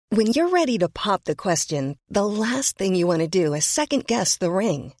When you're ready to pop the question, the last thing you want to do is second-guess the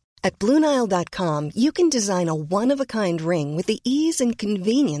ring. At BlueNile.com, you can design a one-of-a-kind ring with the ease and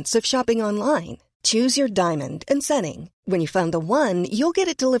convenience of shopping online. Choose your diamond and setting. When you find the one, you'll get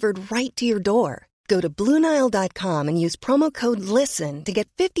it delivered right to your door. Go to BlueNile.com and use promo code LISTEN to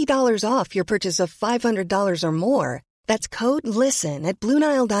get $50 off your purchase of $500 or more. That's code LISTEN at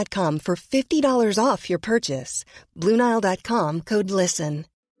BlueNile.com for $50 off your purchase. BlueNile.com, code LISTEN.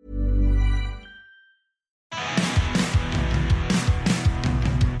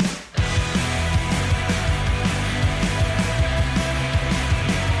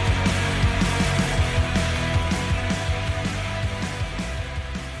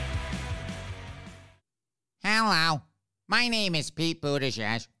 Hello, my name is Pete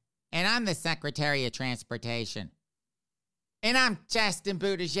Buttigieg, and I'm the Secretary of Transportation. And I'm Justin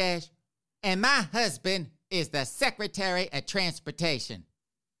Buttigieg, and my husband is the Secretary of Transportation.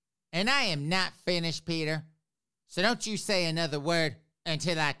 And I am not finished, Peter, so don't you say another word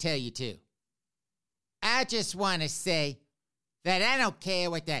until I tell you to. I just want to say that I don't care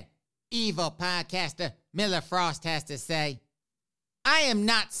what that evil podcaster Miller Frost has to say. I am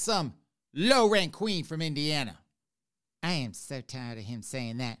not some low-rent queen from Indiana. I am so tired of him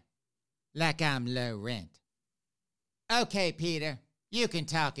saying that, like I'm low rent. Okay, Peter, you can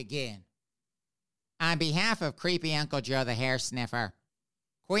talk again. On behalf of creepy Uncle Joe the hair sniffer,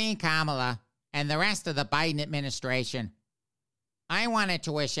 Queen Kamala, and the rest of the Biden administration, I wanted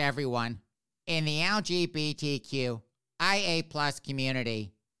to wish everyone in the LGBTQIA+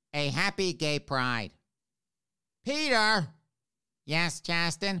 community a happy gay pride. Peter! Yes,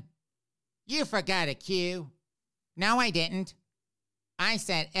 Justin? You forgot a Q. No, I didn't. I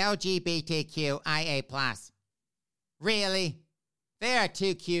said LGBTQIA+. Really? There are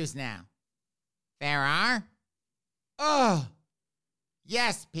 2 Qs now. There are? Oh!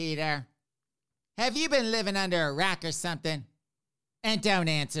 Yes, Peter. Have you been living under a rock or something? And don't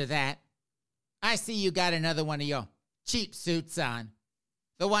answer that. I see you got another one of your cheap suits on.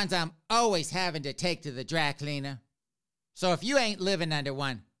 The ones I'm always having to take to the dry cleaner. So if you ain't living under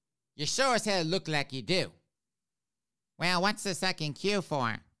one, you sure as hell look like you do. Well, what's the second Q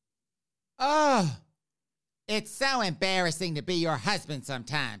for? Oh, it's so embarrassing to be your husband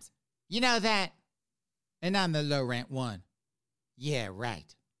sometimes. You know that? And I'm the low rent one. Yeah,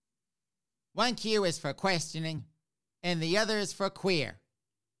 right. One Q is for questioning, and the other is for queer.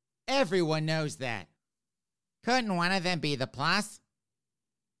 Everyone knows that. Couldn't one of them be the plus?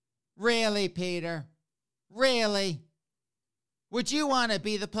 Really, Peter? Really? Would you want to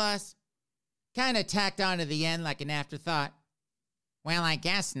be the plus? Kind of tacked on to the end like an afterthought. Well, I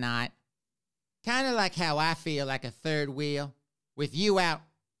guess not. Kind of like how I feel like a third wheel, with you out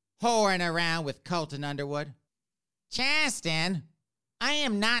whoring around with Colton Underwood. Justin, I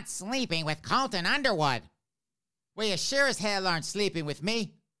am not sleeping with Colton Underwood. Well, you sure as hell aren't sleeping with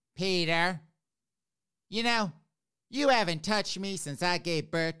me, Peter. You know, you haven't touched me since I gave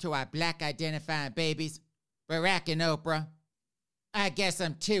birth to our black-identifying babies, Barack and Oprah. I guess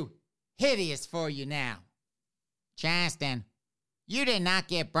I'm too hideous for you now. Justin, you did not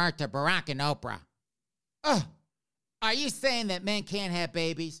give birth to Barack and Oprah. Ugh, are you saying that men can't have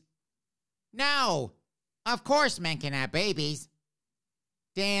babies? No, of course men can have babies.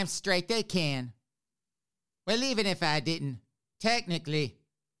 Damn straight they can. Well, even if I didn't technically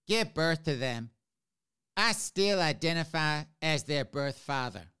give birth to them, I still identify as their birth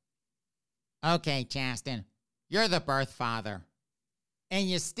father. Okay, Justin, you're the birth father. And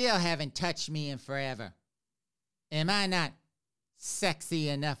you still haven't touched me in forever. Am I not sexy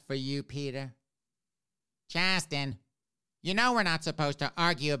enough for you, Peter? Justin, you know we're not supposed to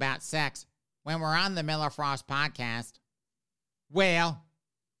argue about sex when we're on the Miller Frost podcast. Well,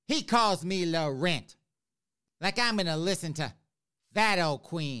 he calls me low rent. Like I'm going to listen to that old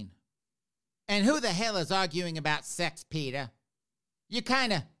queen. And who the hell is arguing about sex, Peter? You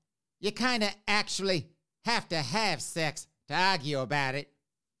kind of actually have to have sex to argue about it.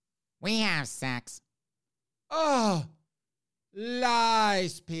 We have sex. Oh,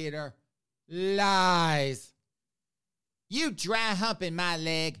 lies, Peter. Lies. You dry humping my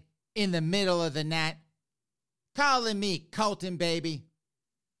leg in the middle of the night, calling me Colton baby.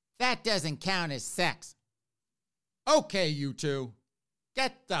 That doesn't count as sex. Okay, you two.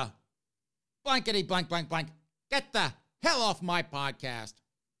 Get the blankety blank blank blank. Get the hell off my podcast.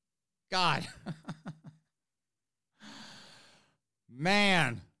 God.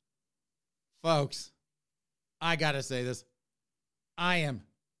 Man. Folks, I gotta say this.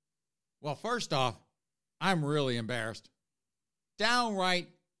 Well, first off, I'm really embarrassed. Downright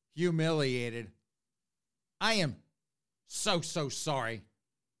humiliated. I am so sorry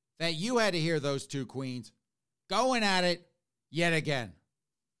that you had to hear those two queens going at it yet again.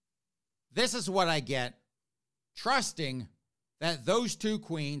 This is what I get trusting that those two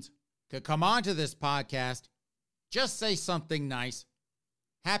queens could come onto this podcast, just say something nice.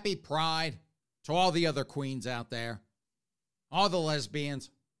 Happy Pride to all the other queens out there, all the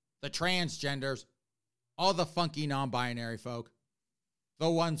lesbians, the transgenders, all the funky non-binary folk, the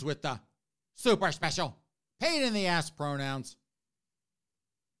ones with the super special pain in the ass pronouns.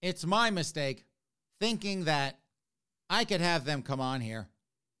 It's my mistake thinking that I could have them come on here,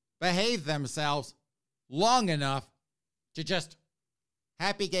 behave themselves long enough to just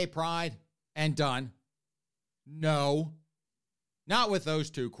happy gay pride and done. No, not with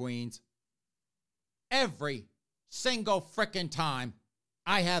those two queens. Every single frickin' time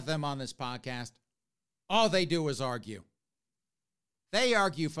I have them on this podcast, all they do is argue. They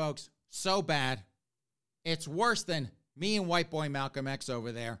argue, folks, so bad. It's worse than me and white boy Malcolm X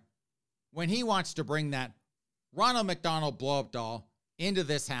over there when he wants to bring that Ronald McDonald blow-up doll into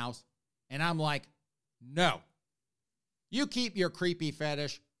this house, and I'm like, no. You keep your creepy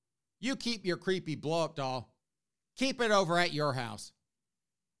fetish. You keep your creepy blow-up doll. Keep it over at your house.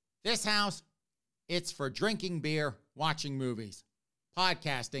 This house, it's for drinking beer, watching movies,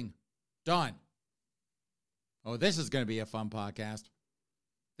 podcasting, done. Oh, this is going to be a fun podcast.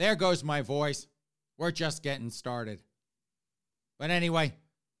 There goes my voice. We're just getting started. But anyway,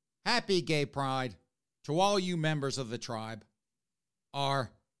 happy gay pride to all you members of the tribe. Our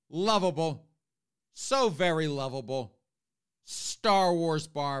lovable, so very lovable, Star Wars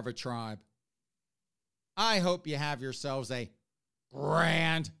bar of a tribe. I hope you have yourselves a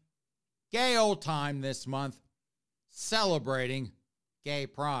grand, gay old time this month celebrating gay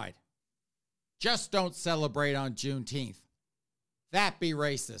pride. Just don't celebrate on Juneteenth. That be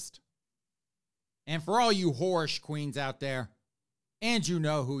racist. And for all you whorish queens out there, and you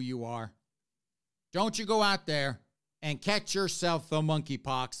know who you are, don't you go out there and catch yourself the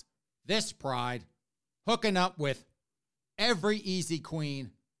monkeypox this pride, hooking up with every easy queen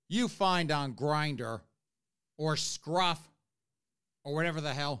you find on Grindr or Scruff or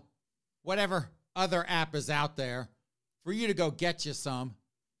whatever other app is out there for you to go get you some,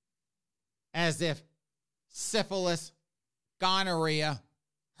 as if syphilis, gonorrhea,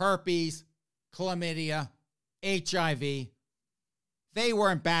 herpes, chlamydia, HIV, they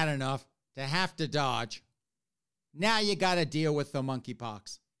weren't bad enough to have to dodge. Now you got to deal with the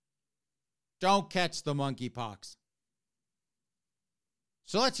monkeypox. Don't catch the monkeypox.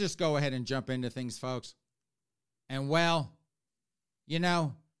 So let's just go ahead and jump into things, folks. And well, you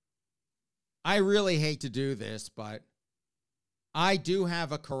know, I really hate to do this, but I do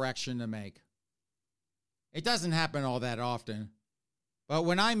have a correction to make. It doesn't happen all that often, but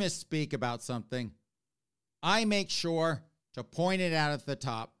when I misspeak about something, I make sure to point it out at the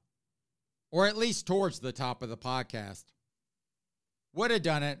top, or at least towards the top of the podcast. Would have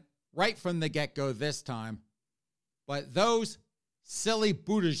done it right from the get-go this time, but those silly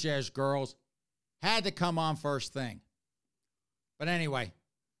Buttigieg girls had to come on first thing. But anyway,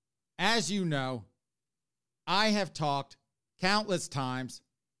 as you know, I have talked countless times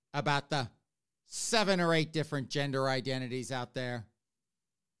about the 7 or 8 different gender identities out there,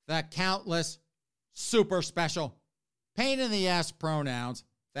 the countless super special pain in the ass pronouns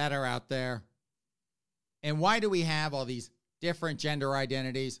that are out there. And why do we have all these different gender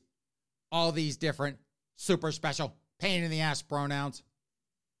identities, all these different super special pain in the ass pronouns?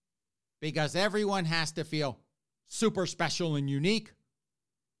 Because everyone has to feel super special and unique,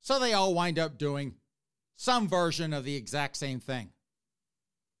 so they all wind up doing some version of the exact same thing.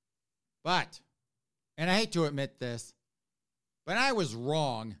 But, and I hate to admit this, but I was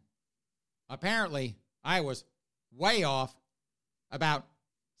wrong. Apparently, I was way off about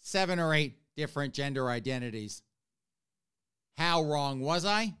 7 or 8 different gender identities. How wrong was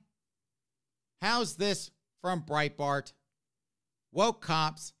I? How's this from Breitbart? Woke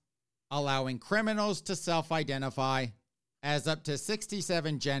cops allowing criminals to self-identify as up to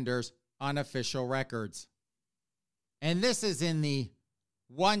 67 genders on official records. And this is in the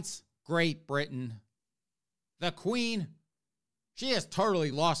once Great Britain. The Queen, she has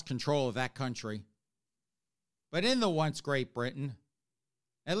totally lost control of that country. But in the once Great Britain,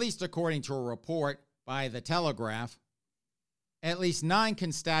 at least according to a report by The Telegraph, at least 9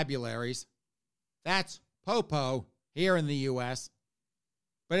 constabularies, that's Popo here in the U.S.,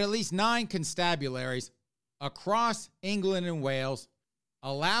 but at least 9 constabularies across England and Wales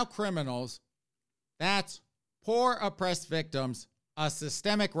allow criminals, that's poor oppressed victims of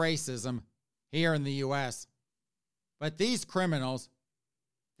systemic racism here in the U.S. But these criminals,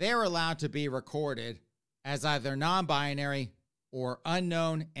 they're allowed to be recorded as either non-binary or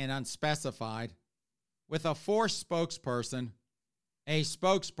unknown and unspecified, with a forced spokesperson, a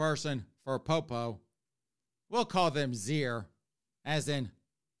spokesperson for Popo. We'll call them Zier, as in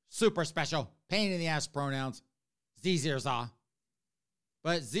super special, pain in the ass pronouns, Zizirza.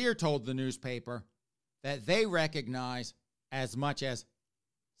 But Zier told the newspaper that they recognize as much as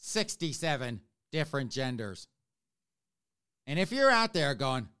 67 different genders. And if you're out there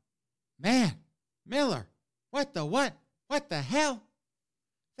going, man, Miller, what the hell?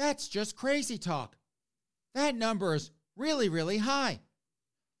 That's just crazy talk. That number is really, really high.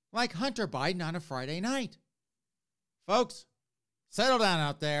 Like Hunter Biden on a Friday night. Folks, settle down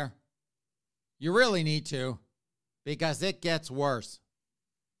out there. You really need to, because it gets worse.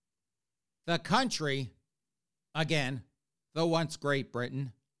 The country, again, the once Great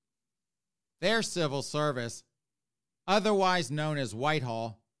Britain, their civil service, otherwise known as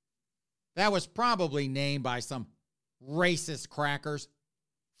Whitehall, that was probably named by some racist crackers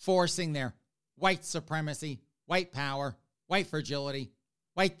forcing their white supremacy, white power, white fragility,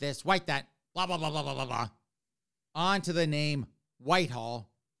 white this, white that, blah, blah, blah, blah, blah, blah, blah, onto the name Whitehall.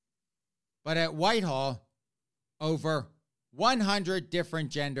 But at Whitehall, over 100 different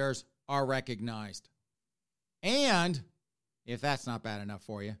genders are recognized. And, if that's not bad enough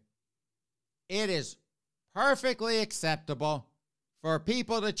for you, it is perfectly acceptable for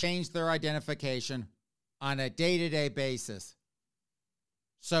people to change their identification on a day-to-day basis.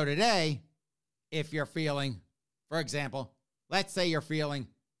 So today, if you're feeling, for example, let's say you're feeling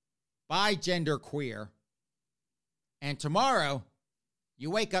bi-gender queer, and tomorrow,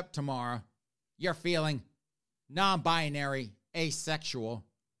 you wake up tomorrow, you're feeling non-binary, asexual,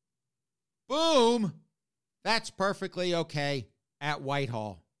 boom, that's perfectly okay at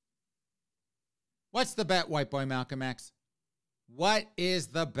Whitehall. What's the bet, White Boy Malcolm X? What is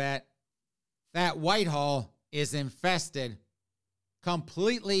the bet? That Whitehall is infested,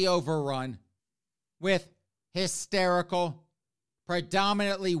 completely overrun, with hysterical,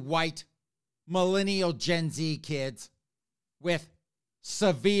 predominantly white, millennial Gen Z kids with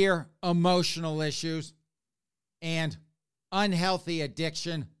severe emotional issues and unhealthy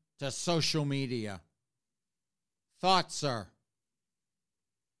addiction to social media. Thoughts, sir?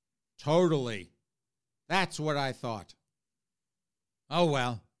 Totally. That's what I thought. Oh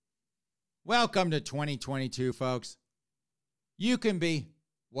well. Welcome to 2022, folks. You can be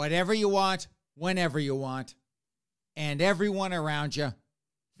whatever you want, whenever you want. And everyone around you,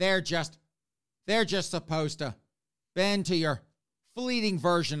 they're just supposed to bend to your fleeting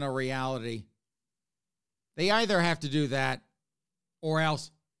version of reality. They either have to do that, or else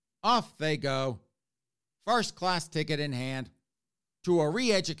off they go, first class ticket in hand, to a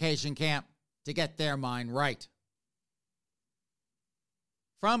re-education camp to get their mind right.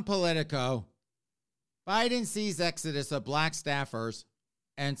 From Politico, Biden sees exodus of black staffers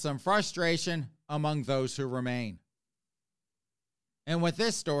and some frustration among those who remain. And what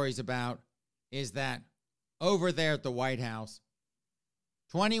this story's about is that over there at the White House,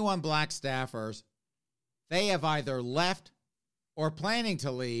 21 black staffers, they have either left or planning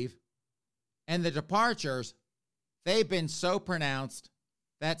to leave, and the departures, they've been so pronounced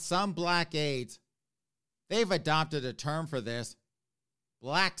that some black aides, they've adopted a term for this,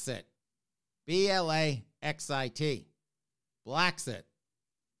 Blaxit, B-L-A-X-I-T, Blaxit.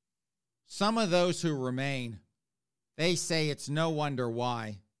 Some of those who remain, they say it's no wonder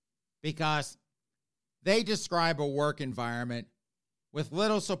why, because they describe a work environment with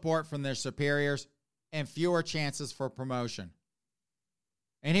little support from their superiors and fewer chances for promotion.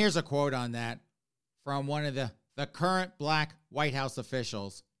 And here's a quote on that from one of the current black White House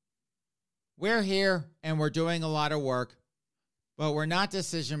officials. We're here and we're doing a lot of work, but we're not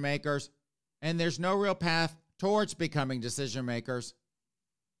decision makers, and there's no real path towards becoming decision makers.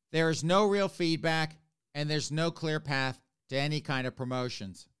 There is no real feedback, and there's no clear path to any kind of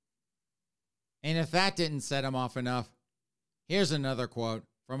promotions. And if that didn't set him off enough, here's another quote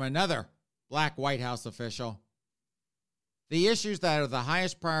from another black White House official. The issues that are the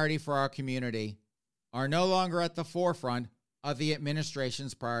highest priority for our community are no longer at the forefront of the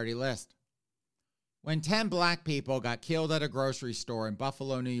administration's priority list. When 10 black people got killed at a grocery store in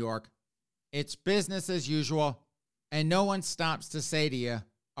Buffalo, New York, it's business as usual, and no one stops to say to you,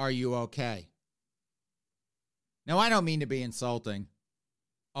 are you okay? Now, I don't mean to be insulting,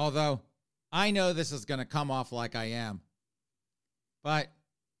 although I know this is going to come off like I am. But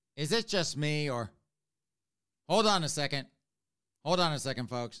is it just me, or... Hold on a second,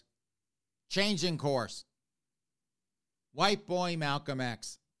 folks. Changing course. White Boy Malcolm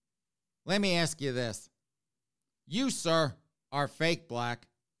X. Let me ask you this. You, sir, are fake black.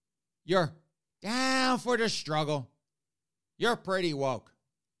 You're down for the struggle. you're pretty woke.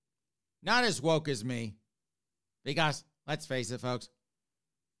 Not as woke as me, because, let's face it, folks,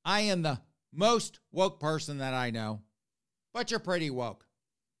 I am the most woke person that I know, but you're pretty woke.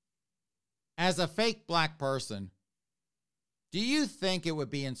 As a fake black person, do you think it would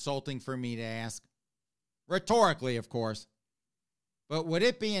be insulting for me to ask? Rhetorically, of course. But would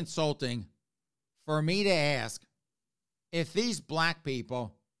it be insulting for me to ask if these black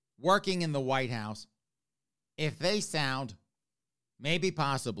people working in the White House, if they sound, maybe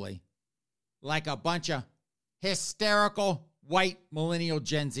possibly, like a bunch of hysterical white millennial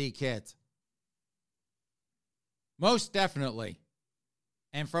Gen Z kids? Most definitely.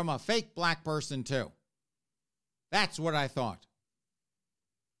 And from a fake black person too. That's what I thought.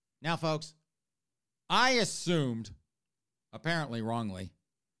 Now, folks, I assumed, apparently wrongly,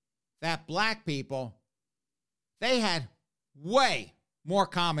 that black people, they had way more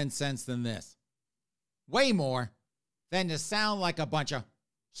common sense than this. Way more than to sound like a bunch of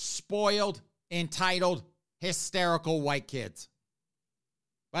spoiled, entitled, hysterical white kids.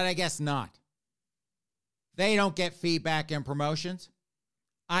 But I guess not. They don't get feedback and promotions.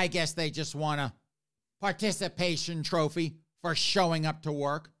 I guess they just want a participation trophy for showing up to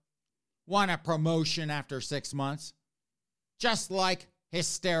work. Want a promotion after 6 months. Just like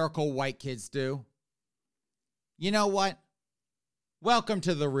hysterical white kids do. You know what? Welcome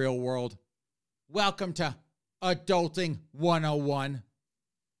to the real world. Welcome to Adulting 101.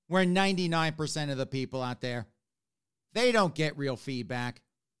 Where 99% of the people out there, they don't get real feedback.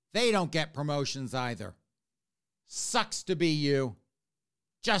 They don't get promotions either. Sucks to be you,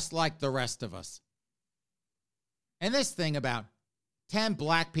 just like the rest of us. And this thing about 10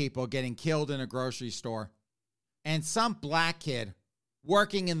 black people getting killed in a grocery store and some black kid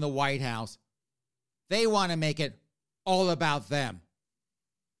working in the White House, they want to make it all about them.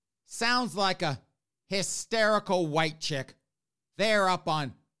 Sounds like a hysterical white chick. They're up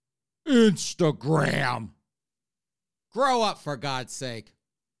on Instagram. Grow up, for God's sake.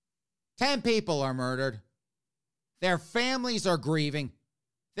 10 people are murdered. Their families are grieving.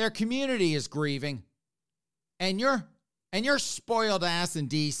 Their community is grieving. And your spoiled ass in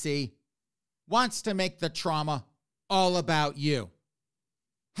D.C. wants to make the trauma all about you.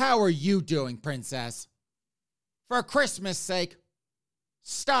 How are you doing, princess? For Christmas' sake,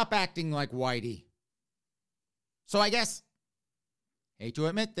 stop acting like Whitey. So I guess, hate to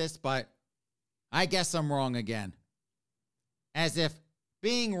admit this, but I guess I'm wrong again. As if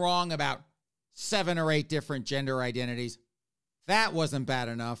being wrong about 7 or 8 different gender identities, that wasn't bad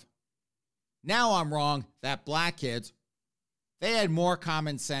enough. Now I'm wrong that black kids, they had more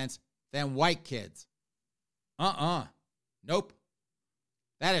common sense than white kids. Nope.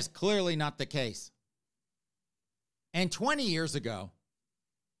 That is clearly not the case. And 20 years ago,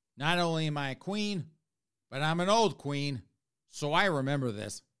 not only am I a queen, but I'm an old queen, so I remember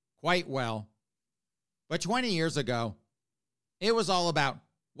this quite well. But 20 years ago, it was all about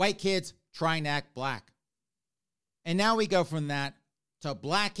white kids trying to act black. And now we go from that to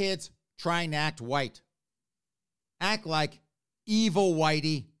black kids trying to act white. Act like evil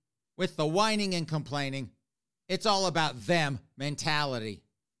whitey with the whining and complaining. It's all about them mentality.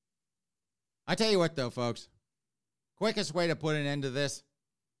 I tell you what though, folks. Quickest way to put an end to this,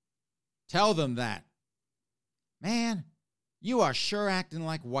 tell them that. Man, you are sure acting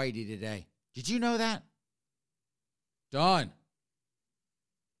like Whitey today. Did you know that? Done.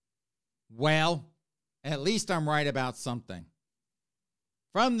 Well, at least I'm right about something.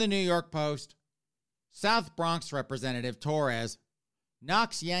 From the New York Post, South Bronx Representative Torres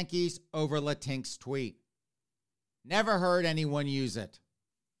knocks Yankees over Latink's tweet. Never heard anyone use it.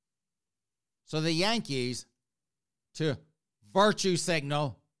 So the Yankees, to virtue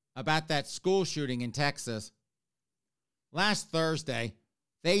signal about that school shooting in Texas, last Thursday,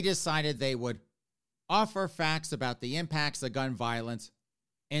 they decided they would offer facts about the impacts of gun violence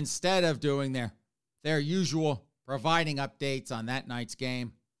instead of doing their usual providing updates on that night's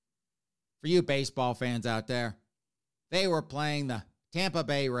game. For you baseball fans out there, they were playing the Tampa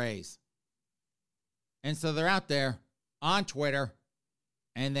Bay Rays. And so they're out there on Twitter,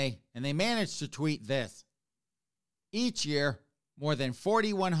 and they managed to tweet this. Each year, more than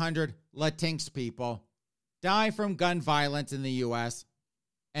 4,100 Latinx people die from gun violence in the U.S.,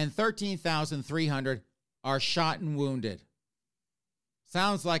 and 13,300 are shot and wounded.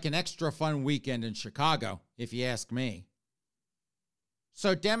 Sounds like an extra fun weekend in Chicago, if you ask me.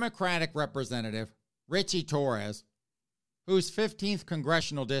 So Democratic Representative Richie Torres, whose 15th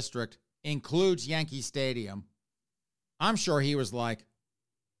congressional district includes Yankee Stadium, I'm sure he was like,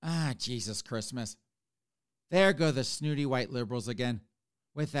 Jesus Christmas. There go the snooty white liberals again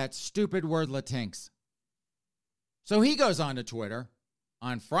with that stupid word Latinx. So he goes on to Twitter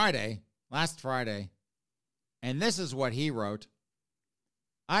on Friday, last Friday, and this is what he wrote.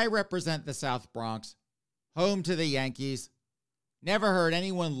 I represent the South Bronx, home to the Yankees. Never heard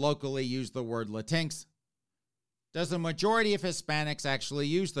anyone locally use the word Latinx. Does a majority of Hispanics actually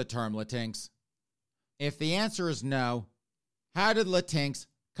use the term Latinx? If the answer is no, how did Latinx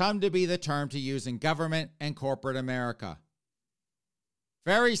come to be the term to use in government and corporate America?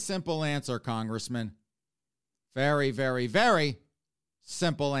 Very simple answer, Congressman. Very, very, very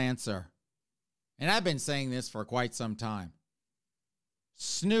simple answer. And I've been saying this for quite some time.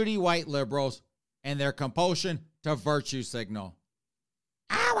 Snooty white liberals and their compulsion to virtue signal.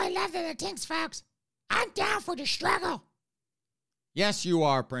 Oh, I love the Latinx, folks. I'm down for the struggle. Yes, you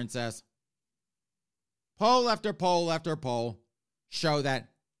are, Princess. Poll after poll after poll show that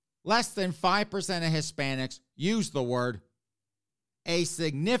less than 5% of Hispanics use the word. A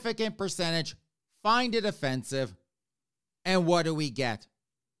significant percentage find it offensive. And what do we get?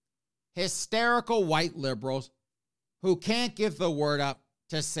 Hysterical white liberals who can't give the word up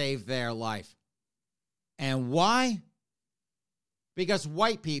to save their life. And why? Because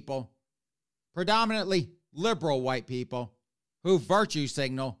white people, predominantly liberal white people, who virtue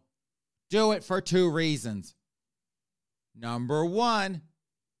signal, do it for two reasons. Number one,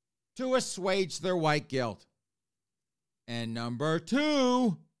 to assuage their white guilt. And number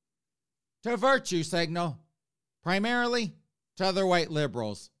two, to virtue signal, primarily to other white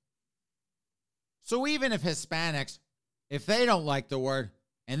liberals. So even if Hispanics, if they don't like the word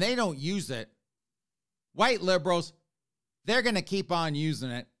and they don't use it, white liberals, they're going to keep on using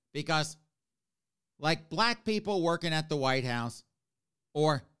it because, like black people working at the White House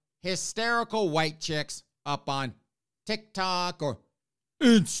or hysterical white chicks up on TikTok or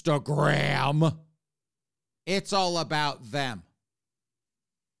Instagram, it's all about them.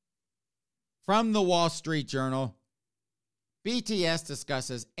 From the Wall Street Journal, BTS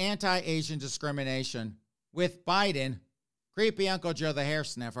discusses anti-Asian discrimination with Biden, creepy Uncle Joe the hair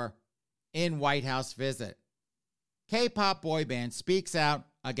sniffer, in White House visit. K-pop boy band speaks out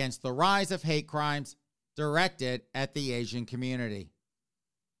against the rise of hate crimes directed at the Asian community.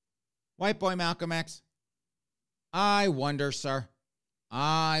 White boy Malcolm X, I wonder, sir,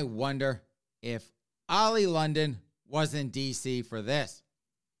 I wonder if Ollie London was in D.C. for this.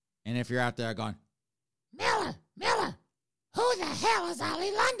 And if you're out there going, Miller, who the hell is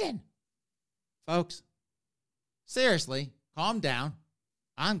Ollie London? Folks, seriously, calm down.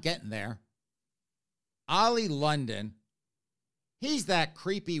 I'm getting there. Ollie London, he's that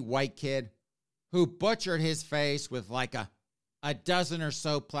creepy white kid who butchered his face with like a dozen or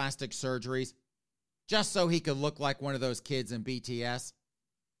so plastic surgeries just so he could look like one of those kids in BTS.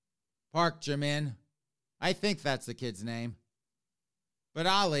 Park Jimin, I think that's the kid's name. But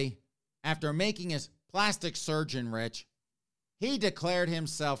Ollie, after making his plastic surgeon rich, he declared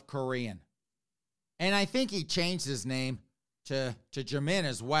himself Korean. And I think he changed his name to Jimin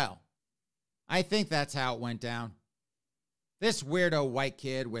as well. I think that's how it went down. This weirdo white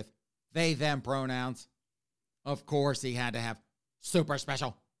kid with they, them pronouns. Of course, he had to have super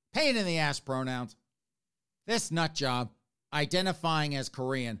special pain in the ass pronouns. This nut job identifying as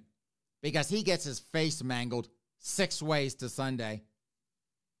Korean because he gets his face mangled 6 ways to Sunday.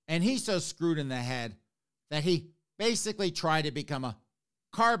 And he's so screwed in the head that he basically tried to become a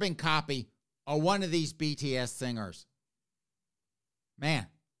carbon copy of one of these BTS singers. Man,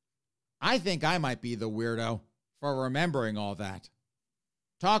 I think I might be the weirdo for remembering all that.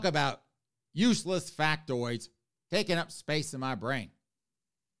 Talk about useless factoids taking up space in my brain.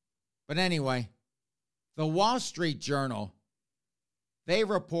 But anyway, the Wall Street Journal, they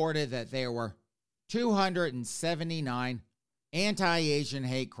reported that there were 279 anti-Asian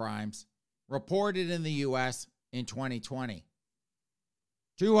hate crimes reported in the U.S. in 2020.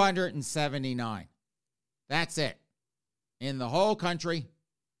 279. That's it. In the whole country,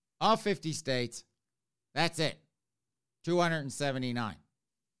 all 50 states, that's it. 279.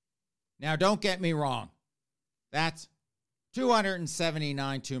 Now, don't get me wrong. That's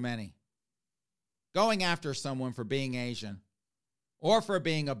 279 too many. Going after someone for being Asian or for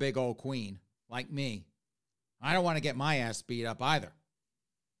being a big old queen like me, I don't want to get my ass beat up either.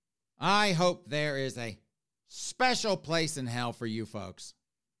 I hope there is a special place in hell for you folks.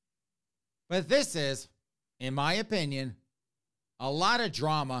 But this is, in my opinion, a lot of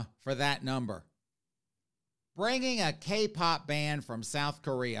drama for that number. Bringing a K-pop band from South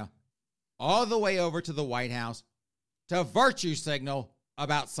Korea all the way over to the White House to virtue signal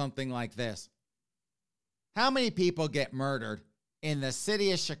about something like this. How many people get murdered in the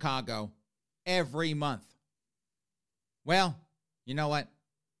city of Chicago every month? Well, you know what?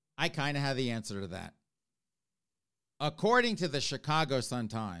 I kind of have the answer to that. According to the Chicago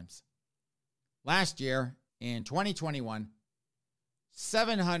Sun-Times, last year in 2021,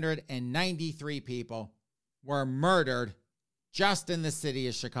 793 people were murdered just in the city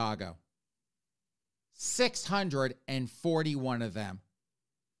of Chicago. 641 of them.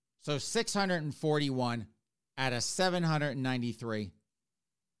 So 641 out of 793.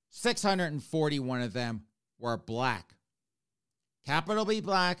 641 of them were black. Capital B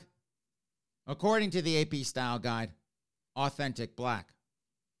black, according to the AP Style Guide, authentic black.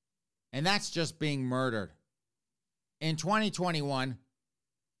 And that's just being murdered. In 2021,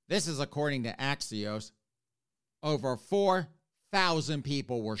 this is according to Axios, over 4,000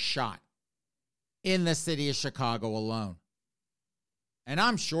 people were shot in the city of Chicago alone. And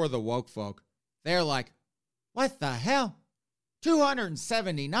I'm sure the woke folk, they're like, what the hell?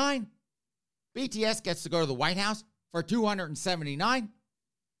 279? BTS gets to go to the White House for 279?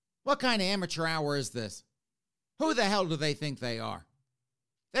 What kind of amateur hour is this? Who the hell do they think they are?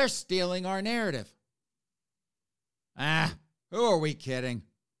 They're stealing our narrative. Who are we kidding?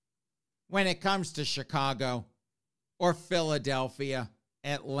 When it comes to Chicago or Philadelphia,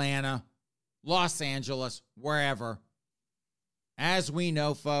 Atlanta, Los Angeles, wherever, as we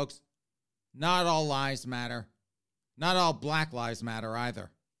know, folks, not all lives matter. Not all black lives matter either.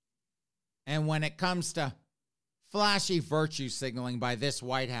 And when it comes to flashy virtue signaling by this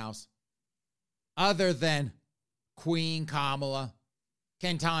White House, other than Queen Kamala,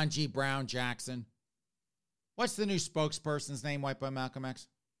 Ketanji Brown Jackson, what's the new spokesperson's name wiped by Malcolm X?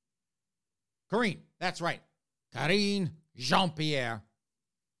 Karine, that's right. Karine Jean-Pierre.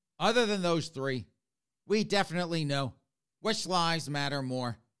 Other than those three, we definitely know which lives matter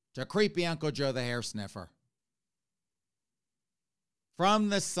more to creepy Uncle Joe the hair sniffer. From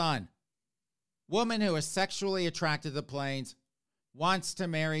the Sun, woman who is sexually attracted to planes wants to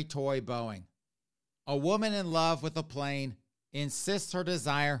marry toy Boeing. A woman in love with a plane insists her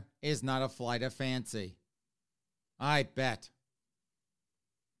desire is not a flight of fancy. I bet.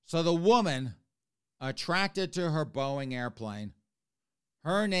 So the woman attracted to her Boeing airplane,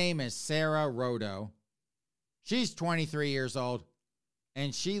 her name is Sarah Rodo. She's 23 years old,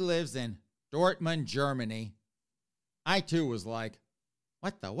 and she lives in Dortmund, Germany. I too was like,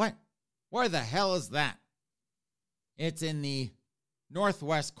 what? Where the hell is that? It's in the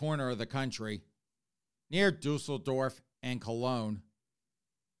northwest corner of the country, near Dusseldorf and Cologne.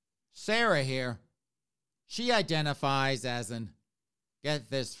 Sarah here, she identifies as an,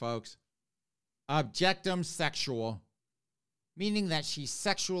 get this folks, objectum sexual, meaning that she's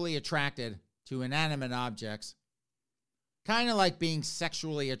sexually attracted to inanimate objects, kind of like being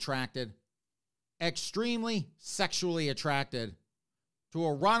sexually attracted, extremely sexually attracted to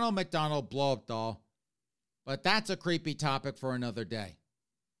a Ronald McDonald blow-up doll, but that's a creepy topic for another day.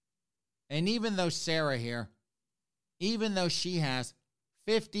 And even though Sarah here, even though she has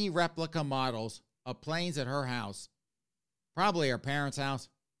 50 replica models of planes at her house, probably her parents' house,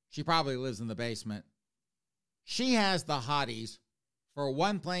 she probably lives in the basement, she has the hotties for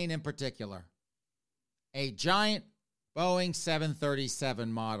one plane in particular, a giant Boeing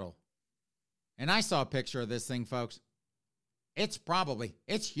 737 model. And I saw a picture of this thing, folks. It's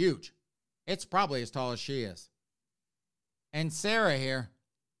huge. It's probably as tall as she is. And Sarah here,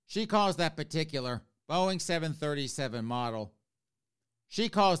 she calls that particular Boeing 737 model, she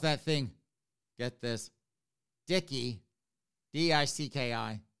calls that thing, get this, Dickie,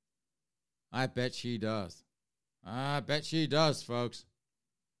 D-I-C-K-I. I bet she does. I bet she does, folks.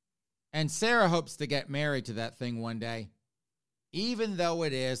 And Sarah hopes to get married to that thing one day, even though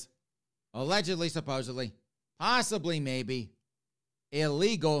it is, allegedly, supposedly, possibly, maybe,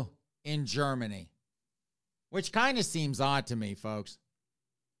 illegal in Germany. Which kind of seems odd to me, folks.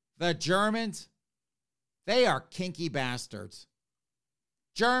 The Germans, they are kinky bastards.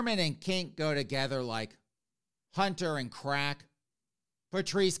 German and kink go together like Hunter and crack,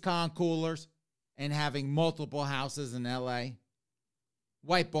 Patrice Concoolers, and having multiple houses in L.A.,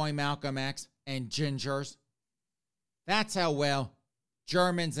 White Boy Malcolm X, and gingers. That's how well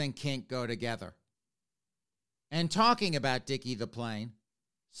Germans and kink go together. And talking about Dickie the plane,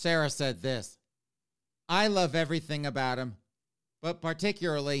 Sarah said this, I love everything about him, but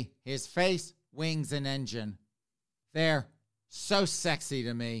particularly his face, wings, and engine. They're so sexy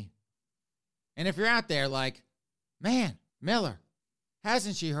to me. And if you're out there like, man, Miller,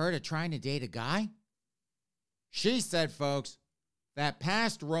 hasn't she heard of trying to date a guy? She said, folks, that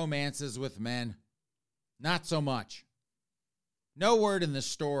past romances with men, not so much. No word in the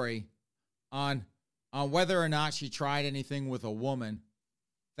story on whether or not she tried anything with a woman,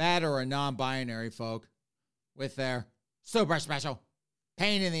 that or a non-binary folk, with their super special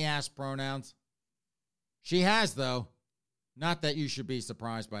pain in the ass pronouns. She has, though. Not that you should be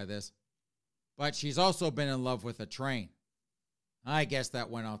surprised by this. But she's also been in love with a train. I guess that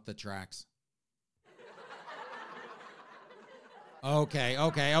went off the tracks. Okay,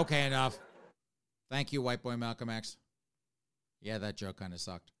 enough. Thank you, White Boy Malcolm X. Yeah, that joke kind of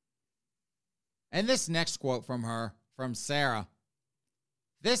sucked. And this next quote from her, from Sarah.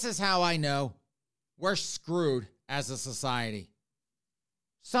 This is how I know we're screwed as a society.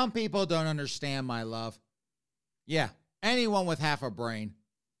 Some people don't understand my love. Yeah, anyone with half a brain.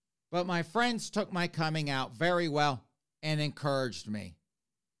 But my friends took my coming out very well and encouraged me.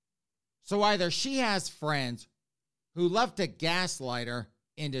 So either she has friends who love to gaslight her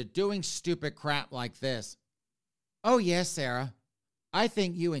into doing stupid crap like this. Oh, yes, Sarah. I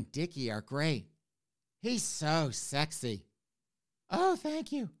think you and Dickie are great. He's so sexy. Oh,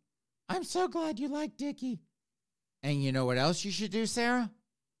 thank you. I'm so glad you like Dickie. And you know what else you should do, Sarah?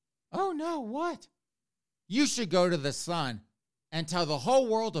 Oh, no, what? You should go to the Sun and tell the whole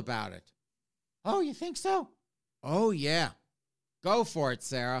world about it. Oh, you think so? Oh, yeah. Go for it,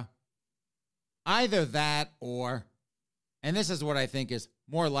 Sarah. Either that or, and this is what I think is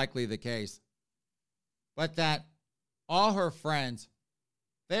more likely the case, but that all her friends,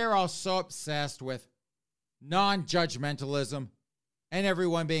 they're all so obsessed with non-judgmentalism and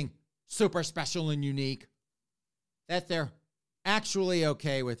everyone being super special and unique that they're actually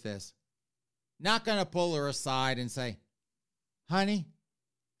okay with this. Not going to pull her aside and say, honey,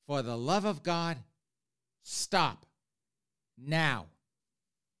 for the love of God, stop. Now.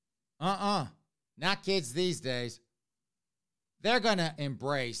 Not kids these days. They're going to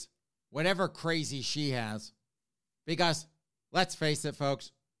embrace whatever crazy she has. Because, let's face it,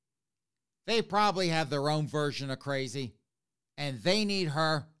 folks, they probably have their own version of crazy, and they need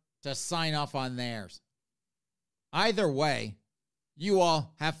her to sign off on theirs. Either way, you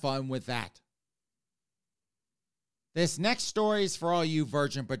all have fun with that. This next story is for all you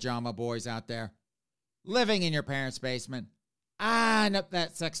virgin pajama boys out there, living in your parents' basement, eyeing up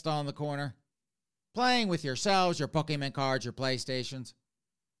that sex doll in the corner, playing with yourselves, your Pokemon cards, your PlayStations,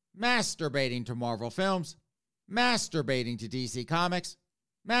 masturbating to Marvel films, masturbating to DC Comics,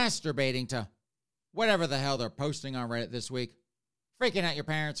 masturbating to whatever the hell they're posting on Reddit this week, freaking out your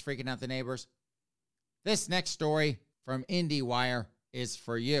parents, freaking out the neighbors. This next story from IndieWire is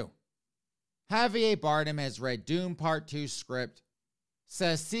for you. Javier Bardem has read Dune Part 2 script,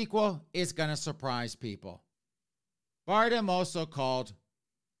 says sequel is gonna surprise people. Bardem also called,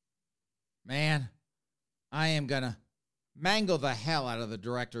 man, I am gonna mangle the hell out of the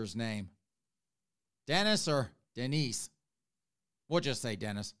director's name. Dennis or Denise? We'll just say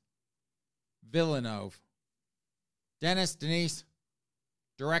Dennis. Villeneuve. Dennis, Denise,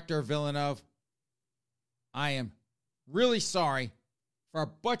 director Villeneuve. I am really sorry for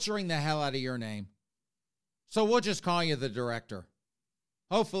butchering the hell out of your name. So we'll just call you the director.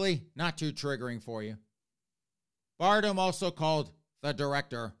 Hopefully not too triggering for you. Bardem also called the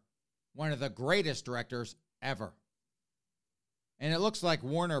director one of the greatest directors ever. And it looks like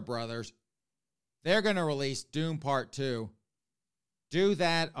Warner Brothers, they're going to release Dune Part 2. Do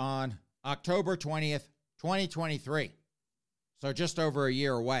that on October 20th, 2023. So just over a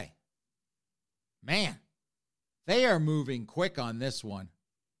year away. Man, they are moving quick on this one.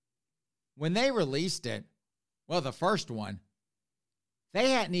 When they released it, well, the first one,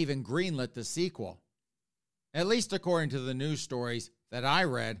 they hadn't even greenlit the sequel. At least according to the news stories that I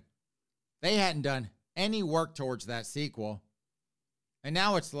read, they hadn't done any work towards that sequel. And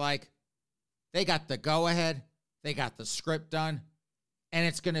now it's like they got the go-ahead, they got the script done, and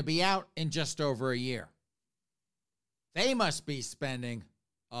it's going to be out in just over a year. They must be spending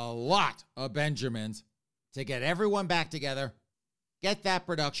a lot of Benjamins to get everyone back together, get that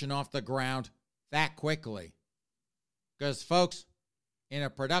production off the ground that quickly. Because, folks, in a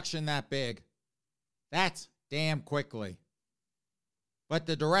production that big, that's damn quickly. But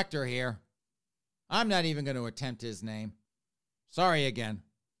the director here, I'm not even going to attempt his name. Sorry again.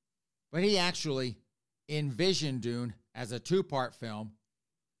 But he actually envisioned Dune as a 2-part film.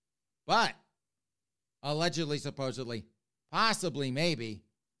 But, allegedly, supposedly, possibly, maybe,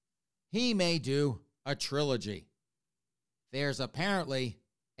 he may do a trilogy. There's apparently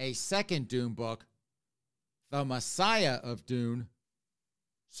a second Dune book, The Messiah of Dune.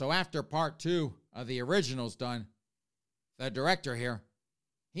 So after part 2 of the original's done, the director here,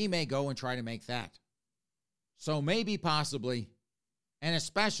 he may go and try to make that. So maybe, possibly, and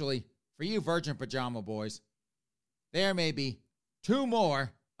especially for you virgin pajama boys, there may be 2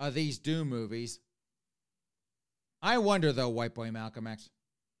 more of these Dune movies. I wonder, though, White Boy Malcolm X.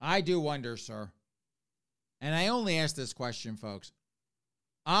 I do wonder, sir. And I only ask this question, folks,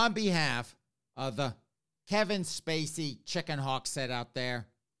 on behalf of the Kevin Spacey chicken hawk set out there.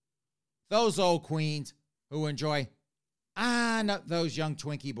 Those old queens who enjoy, those young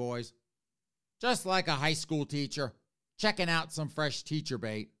Twinkie boys. Just like a high school teacher checking out some fresh teacher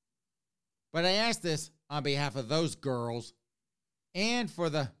bait. But I ask this on behalf of those girls and for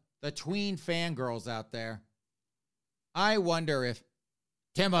the tween fangirls out there. I wonder if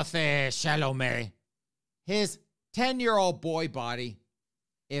Timothée Chalamet, his 10-year-old boy body,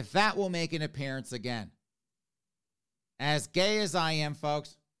 if that will make an appearance again. As gay as I am,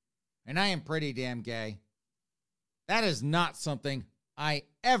 folks, and I am pretty damn gay, that is not something I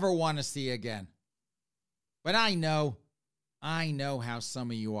ever want to see again. But I know how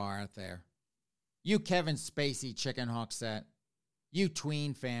some of you are out there. You Kevin Spacey chicken hawk set, you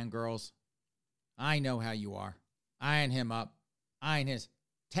tween fangirls, I know how you are. Eyeing him up, eyeing his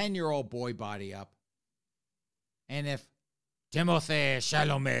 10-year-old boy body up. And if Timothée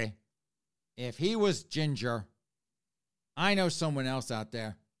Chalamet, if he was ginger, I know someone else out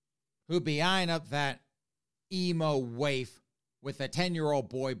there who'd be eyeing up that emo waif with a 10-year-old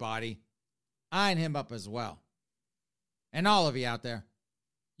boy body, eyeing him up as well. And all of you out there,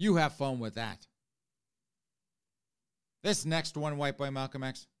 you have fun with that. This next one, White Boy Malcolm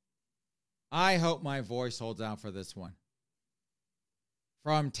X, I hope my voice holds out for this one.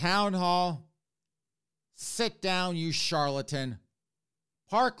 From Town Hall, sit down, you charlatan.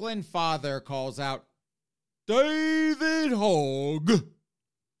 Parkland father calls out David Hogg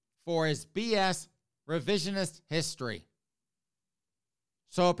for his BS revisionist history.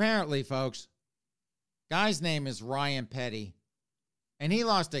 So apparently, folks, guy's name is Ryan Petty, and he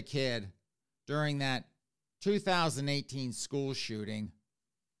lost a kid during that 2018 school shooting,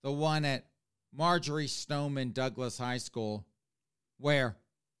 the one at Marjorie Stoneman Douglas High School, where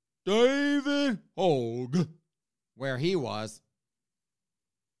David Hogg, where he was,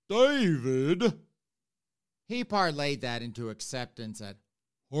 David, he parlayed that into acceptance at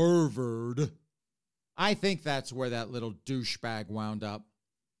Harvard. I think that's where that little douchebag wound up.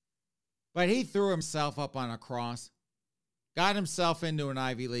 But he threw himself up on a cross, got himself into an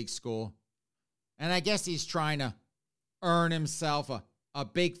Ivy League school, and I guess he's trying to earn himself a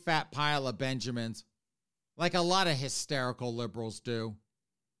big fat pile of Benjamins, like a lot of hysterical liberals do,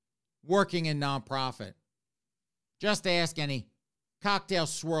 working in nonprofit. Just ask any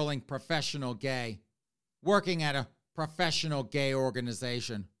cocktail-swirling professional gay working at a professional gay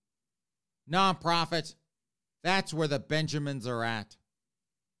organization. Nonprofits, that's where the Benjamins are at.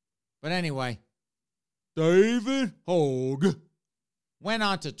 But anyway, David Hogg went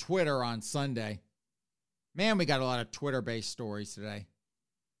on to Twitter on Sunday. Man, we got a lot of Twitter-based stories today.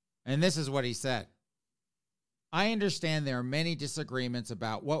 And this is what he said. I understand there are many disagreements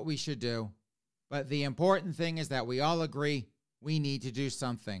about what we should do, but the important thing is that we all agree we need to do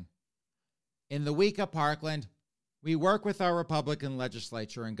something. In the week of Parkland, we work with our Republican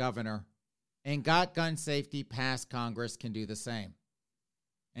legislature and governor and got gun safety passed. Congress can do the same.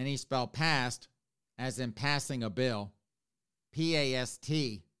 And he spelled passed as in passing a bill,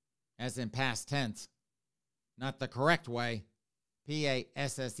 P-A-S-T as in past tense. Not the correct way,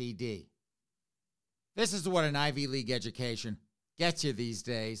 P-A-S-S-E-D. This is what an Ivy League education gets you these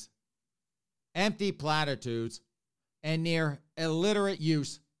days. Empty platitudes and near illiterate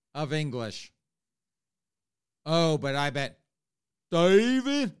use of English. Oh, but I bet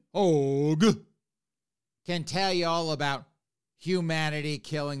David Hogg can tell you all about humanity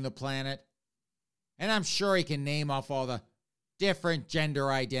killing the planet. And I'm sure he can name off all the different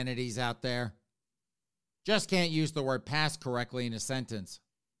gender identities out there. Just can't use the word pass correctly in a sentence.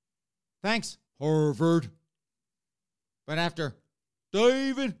 Thanks, Harvard. But after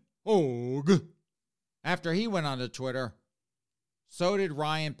David Hogg, after he went onto Twitter, so did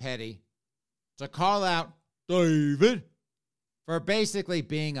Ryan Petty to call out David for basically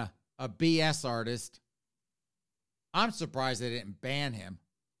being a BS artist. I'm surprised they didn't ban him,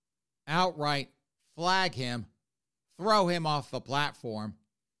 outright flag him, throw him off the platform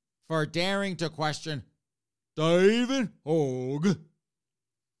for daring to question David Hogg.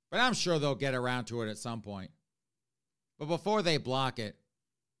 But I'm sure they'll get around to it at some point. But before they block it,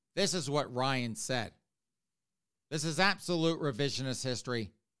 this is what Ryan said. This is absolute revisionist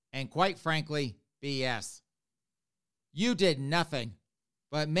history and, quite frankly, BS. You did nothing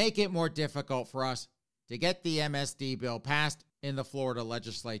but make it more difficult for us to get the MSD bill passed in the Florida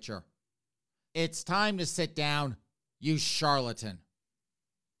legislature. It's time to sit down, you charlatan.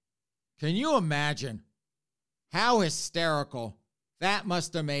 Can you imagine how hysterical that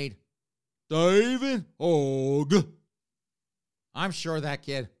must have made David Hogg? I'm sure that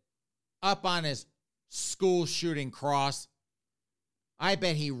kid, up on his school shooting cross, I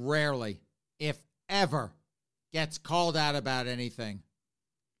bet he rarely, if ever, gets called out about anything.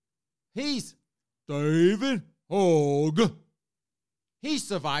 He's David Hogg. He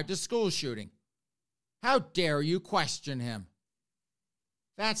survived a school shooting. How dare you question him?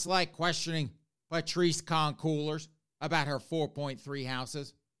 That's like questioning Patrisse Khan-Cullors about her 4.3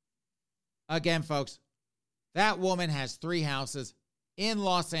 houses. Again, folks, that woman has 3 houses in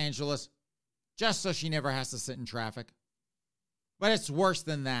Los Angeles just so she never has to sit in traffic. But it's worse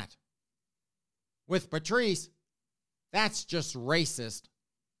than that. With Patrisse, that's just racist.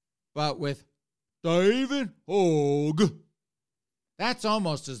 But with David Hogg, that's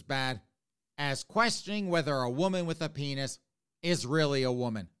almost as bad as questioning whether a woman with a penis is really a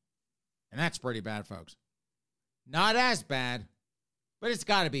woman. And that's pretty bad, folks. Not as bad, but it's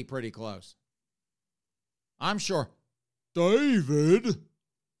got to be pretty close. I'm sure David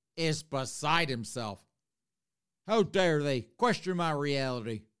is beside himself. How dare they question my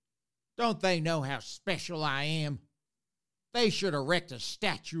reality? Don't they know how special I am? They should erect a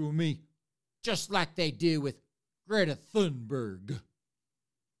statue of me, just like they do with Greta Thunberg.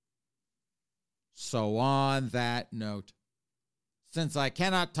 So on that note, since I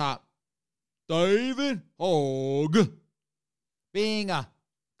cannot top David Hogg being a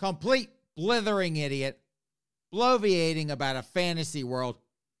complete blithering idiot, bloviating about a fantasy world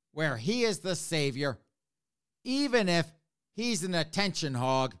where he is the savior, even if he's an attention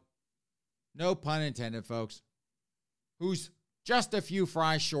hog, no pun intended, folks, who's just a few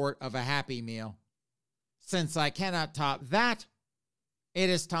fries short of a Happy Meal. Since I cannot top that, it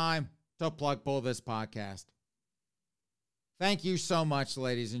is time to plug pull this podcast. Thank you so much,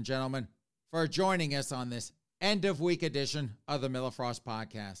 ladies and gentlemen, for joining us on this end-of-week edition of the Miller Frost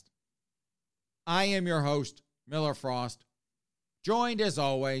Podcast. I am your host, Miller Frost, joined as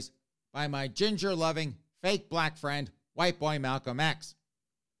always by my ginger-loving, fake black friend, white boy Malcolm X.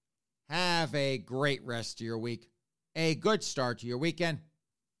 Have a great rest of your week, a good start to your weekend,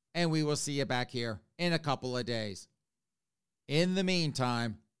 and we will see you back here in a couple of days. In the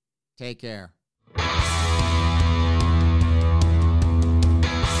meantime, take care.